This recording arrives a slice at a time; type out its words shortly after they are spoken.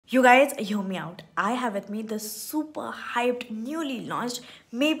You guys, hear me out. I have with me the super hyped, newly launched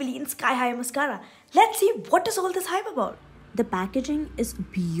Maybelline Sky High Mascara. Let's see what is all this hype about. The packaging is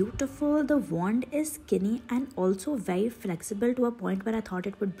beautiful, the wand is skinny and also very flexible to a point where I thought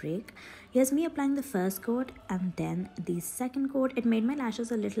it would break. Here's me applying the first coat and then the second coat. It made my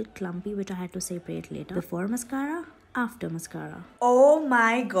lashes a little clumpy, which I had to separate later. Before mascara, after mascara. Oh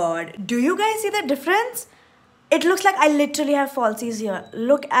my god. Do you guys see the difference? It looks like I literally have falsies here.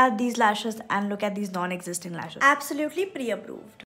 Look at these lashes and look at these non-existing lashes. Absolutely pre-approved.